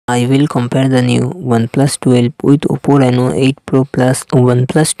I will compare the new OnePlus 12 with Oppo Reno 8 Pro Plus.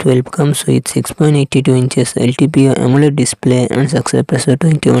 OnePlus 12 comes with 6.82 inches LTPO AMOLED display and success ratio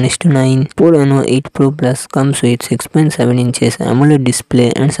 21:9. Oppo Reno 8 Pro Plus comes with 6.7 inches AMOLED display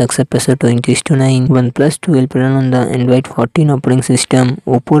and success ratio 20:9. OnePlus 12 run on the Android 14 operating system.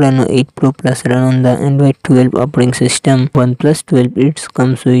 Oppo Reno 8 Pro Plus run on the Android 12 operating system. OnePlus 12 it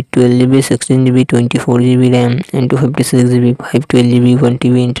comes with 12GB, 16GB, 24GB RAM and 256GB, 512GB,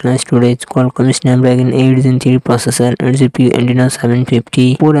 1TB internal storage. Qualcomm Snapdragon 8 Gen 3 processor and GPU Adreno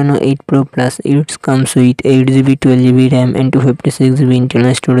 750. Oppo Reno 8 Pro Plus it comes with 8GB, 12GB RAM and 256GB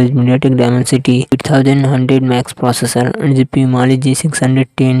internal storage. MediaTek Dimensity 8100 Max processor and GPU Mali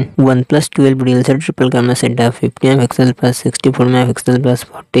G610. OnePlus 12 real set triple camera setup 50MP plus 64MP plus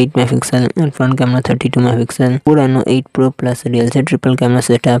 48MP and front camera 32MP. Oppo Reno 8 Pro Plus real set triple camera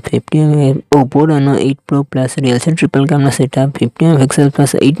setup 50MP. Oppo Reno 8 Pro Plus real set triple camera setup 50MP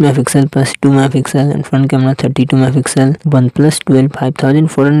plus 8MP plus 2MP and front camera 32MP. OnePlus 12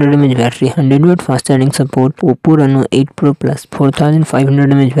 5400mAh battery, 100W fast charging support. Oppo Reno 8 Pro Plus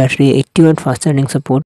 4500mAh battery, 80W fast charging support.